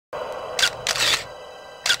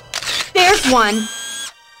There's one.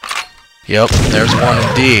 Yep, there's one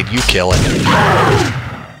indeed. You kill it.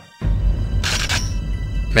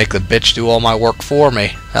 Make the bitch do all my work for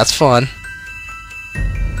me. That's fun.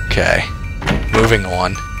 Okay. Moving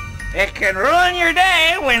on. It can ruin your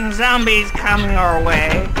day when zombies come your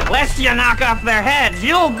way. Lest you knock off their heads,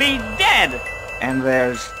 you'll be dead. And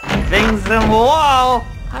there's things in the wall.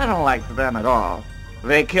 I don't like them at all.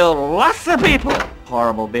 They killed lots of people.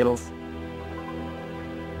 Horrible beetles.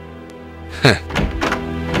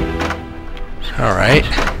 Alright.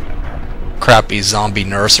 Crappy zombie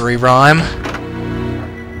nursery rhyme.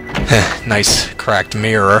 Nice cracked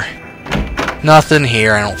mirror. Nothing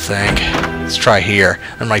here, I don't think. Let's try here.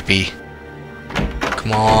 There might be...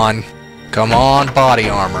 Come on. Come on, body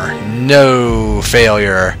armor. No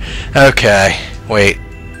failure. Okay. Wait.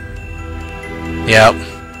 Yep.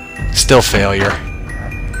 Still failure.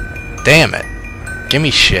 Damn it. Give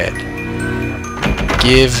me shit.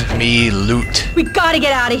 Give me loot. We gotta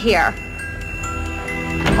get out of here.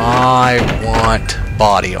 I want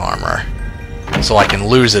body armor. So I can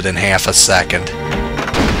lose it in half a second.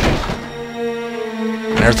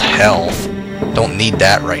 There's health. Don't need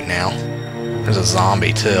that right now. There's a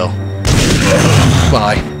zombie too.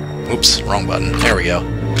 Bye. Oops, wrong button. There we go.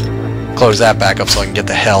 Close that back up so I can get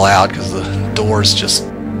the hell out because the doors just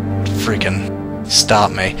freaking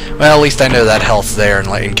stop me. Well, at least I know that health's there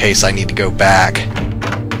in case I need to go back.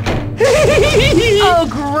 Oh,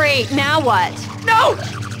 great. Now what? No!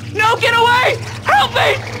 No, get away! Help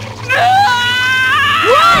me! No!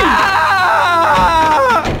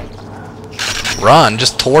 Run,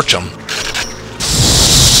 just torch him.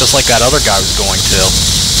 Just like that other guy was going to.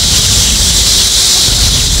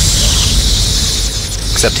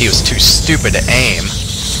 Except he was too stupid to aim.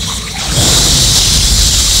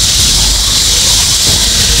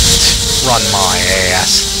 Run my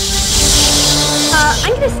ass.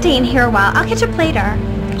 I'm gonna stay in here a while. I'll catch up later.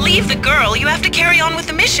 Leave the girl. You have to carry on with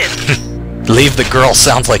the mission. Leave the girl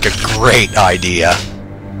sounds like a great idea.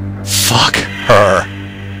 Fuck her.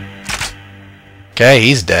 Okay,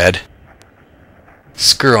 he's dead.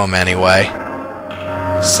 Screw him anyway.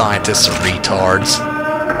 Scientists are retards.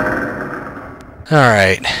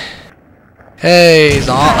 Alright. Hey,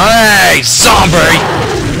 zombie!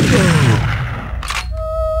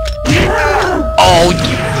 Oh,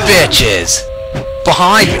 you bitches!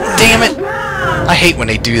 Behind me, damn it! I hate when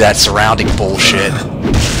they do that surrounding bullshit.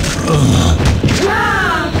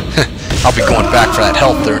 I'll be going back for that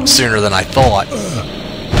health sooner than I thought.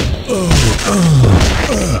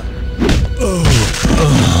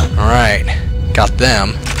 Alright, got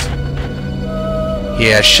them.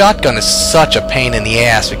 Yeah, shotgun is such a pain in the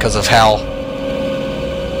ass because of how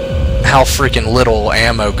freaking little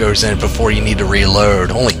ammo goes in before you need to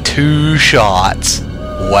reload. Only 2 shots.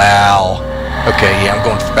 Wow. Okay, yeah, I'm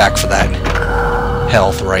going back for that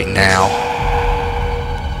health right now.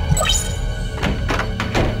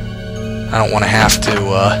 I don't want to have to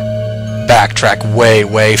backtrack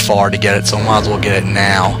way far to get it, so I might as well get it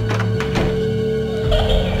now.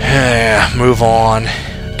 Move on.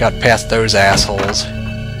 Got past those assholes.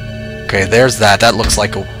 Okay, there's that. That looks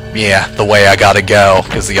like the way I gotta go,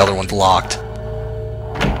 because the other one's locked.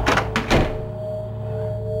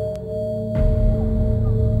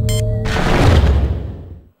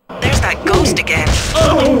 There's that ghost again.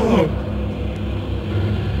 Oh,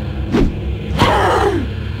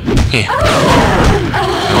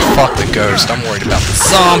 fuck the ghost. I'm worried about the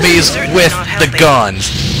zombies with the guns.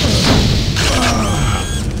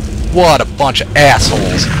 What a bunch of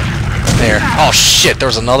assholes. There. Oh shit,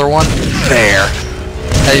 there's another one? There.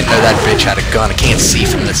 I didn't know that bitch had a gun. I can't see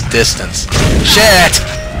from this distance. Shit!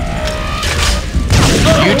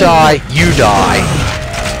 You die, you die.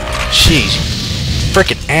 Jeez.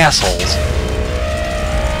 Frickin' assholes.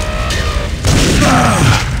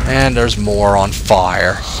 And there's more on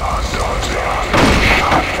fire.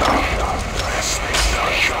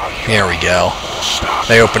 There we go.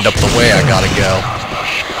 They opened up the way I gotta go.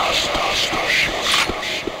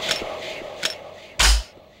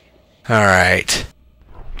 Alright.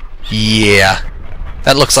 Yeah.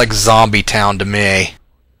 That looks like Zombie Town to me.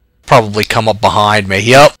 Probably come up behind me.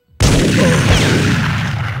 Yup.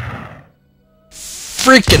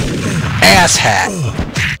 Freaking asshat.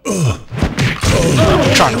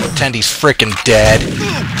 Trying to pretend he's freaking dead.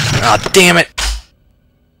 Aw, oh, damn it.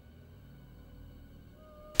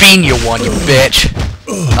 Bean you one, you bitch.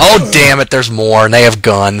 Oh, damn it, there's more, and they have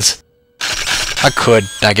guns. I could,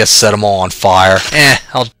 I guess, set them all on fire.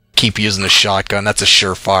 I'll keep using the shotgun. That's a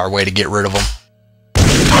surefire way to get rid of them.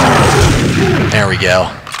 There we go.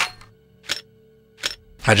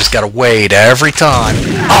 I just gotta wait every time.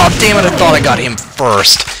 Oh, damn it, I thought I got him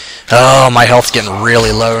first. Oh, my health's getting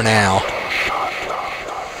really low now.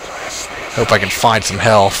 Hope I can find some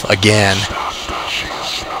health again.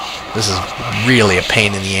 This is really a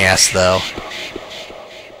pain in the ass, though.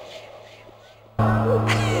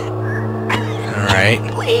 Alright.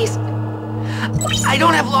 Please. I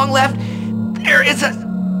don't have long left. There is a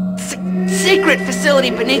secret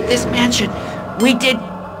facility beneath this mansion. We did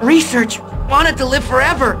research, wanted to live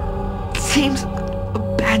forever. Seems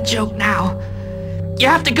a bad joke now. You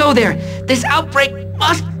have to go there. This outbreak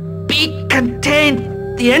must be contained.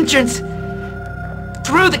 The entrance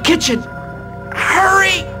through the kitchen.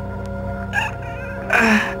 Hurry!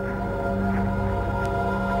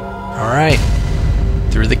 Alright.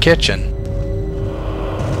 Through the kitchen.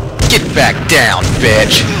 Get back down,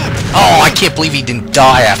 bitch! Oh, I can't believe he didn't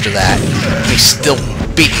die after that. He's still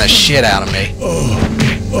beating the shit out of me.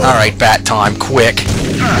 Alright, bat time, quick.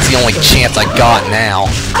 It's the only chance I got now.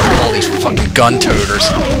 All these fucking gun toters.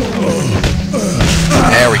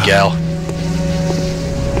 There we go.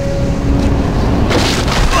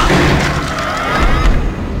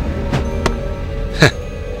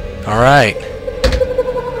 Alright.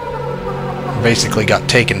 Basically got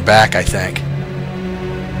taken back, I think.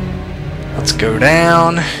 Let's go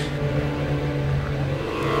down.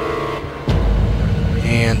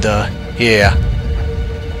 And, yeah.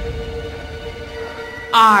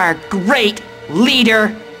 Our great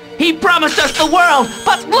leader. He promised us the world,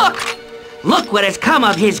 but look! Look what has come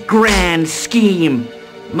of his grand scheme.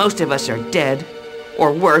 Most of us are dead.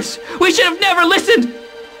 Or worse, we should have never listened!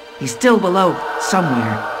 He's still below,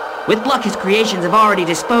 somewhere. With luck, his creations have already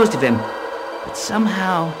disposed of him. But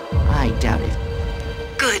somehow, I doubt it.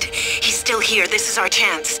 Good. He's still here. This is our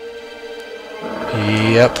chance.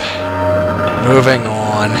 Yep. Moving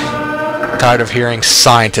on. Tired of hearing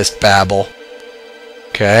scientist babble.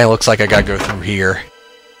 Okay, looks like I gotta go through here.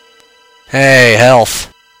 Hey, health.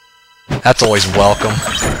 That's always welcome.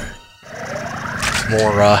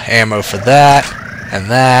 More ammo for that,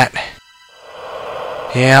 and that.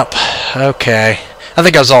 Yep, okay. I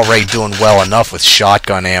think I was already doing well enough with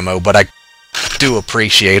shotgun ammo, but I do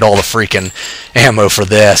appreciate all the freaking ammo for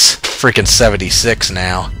this. Freaking 76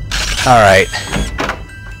 now. Alright.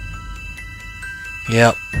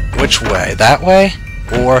 Yep. Which way? That way?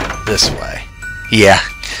 Or this way? Yeah.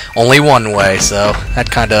 Only one way, so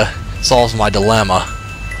that kinda solves my dilemma.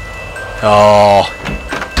 Oh.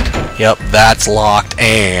 Yep, that's locked,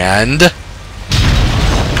 and...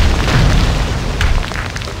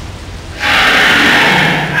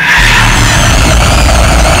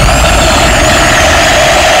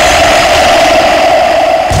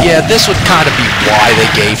 yeah, this would kind of be why they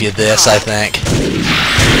gave you this, I think.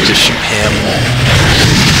 Just shoot him.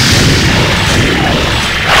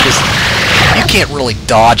 Because you can't really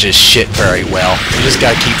dodge his shit very well. You just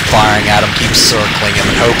gotta keep firing at him, keep circling him,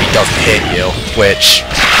 and hope he doesn't hit you. Which,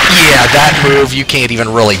 yeah, that move you can't even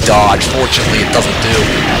really dodge. Fortunately, it doesn't do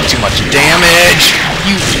too much damage.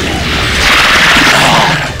 You... oh,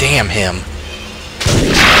 damn him.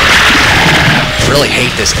 I really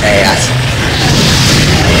hate this ass.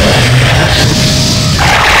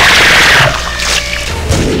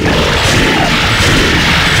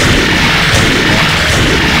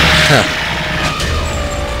 Huh.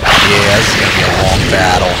 Yeah, this is gonna be a long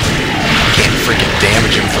battle. Can't freaking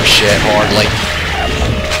damage him for shit, hardly.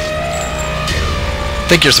 I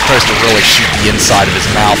think you're supposed to really shoot the inside of his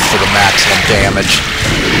mouth for the maximum damage,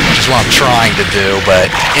 which is what I'm trying to do, but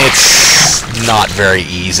it's not very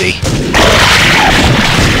easy.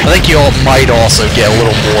 I think you all might also get a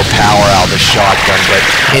little more power out of the shotgun, but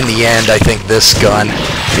in the end, I think this gun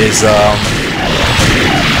is,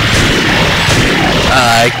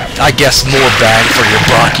 I guess more bang for your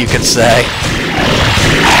buck, you could say.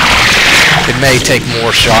 It may take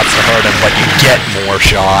more shots to hurt him, but you get more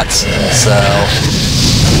shots, so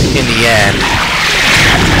in the end,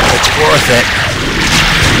 it's worth it.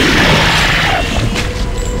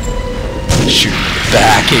 Shoot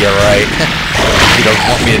back here, right? You don't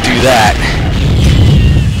want me to do that.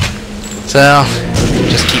 So,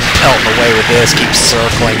 just keep pelting away with this, keep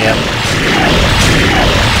circling him.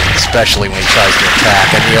 Especially when he tries to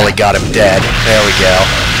attack. I nearly got him dead. There we go.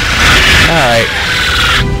 Alright.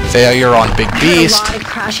 Failure on Big Beast. A lot of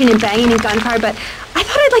crashing and banging and gunfire, but I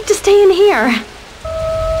thought I'd like to stay in here.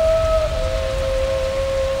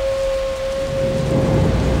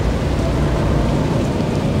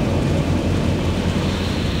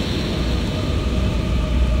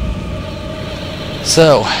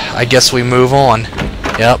 So, I guess we move on.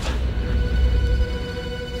 Yep.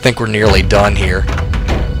 Think we're nearly done here.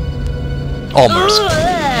 Almost. Will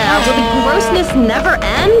the grossness never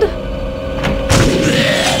end?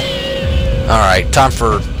 Alright, time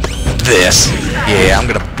for this. Yeah, I'm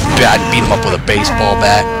gonna beat him up with a baseball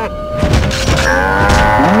bat.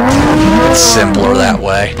 It's simpler that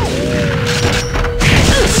way.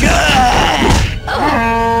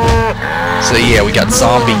 So yeah, we got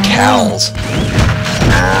zombie cows.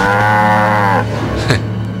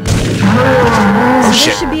 Oh shit.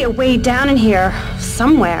 There should be a way down in here,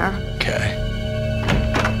 somewhere. Okay.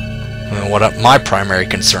 Well, my primary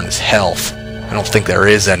concern is health. I don't think there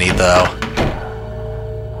is any, though.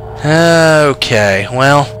 Okay,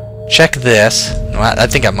 well, check this. I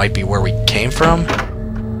think that might be where we came from.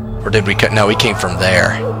 Or did we no, we came from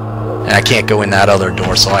there. And I can't go in that other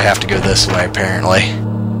door, so I have to go this way, apparently.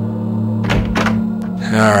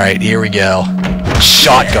 Alright, here we go.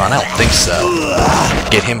 Shotgun? I don't think so.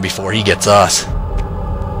 Get him before he gets us.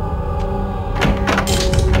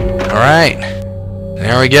 Alright.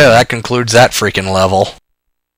 There we go. That concludes that freaking level.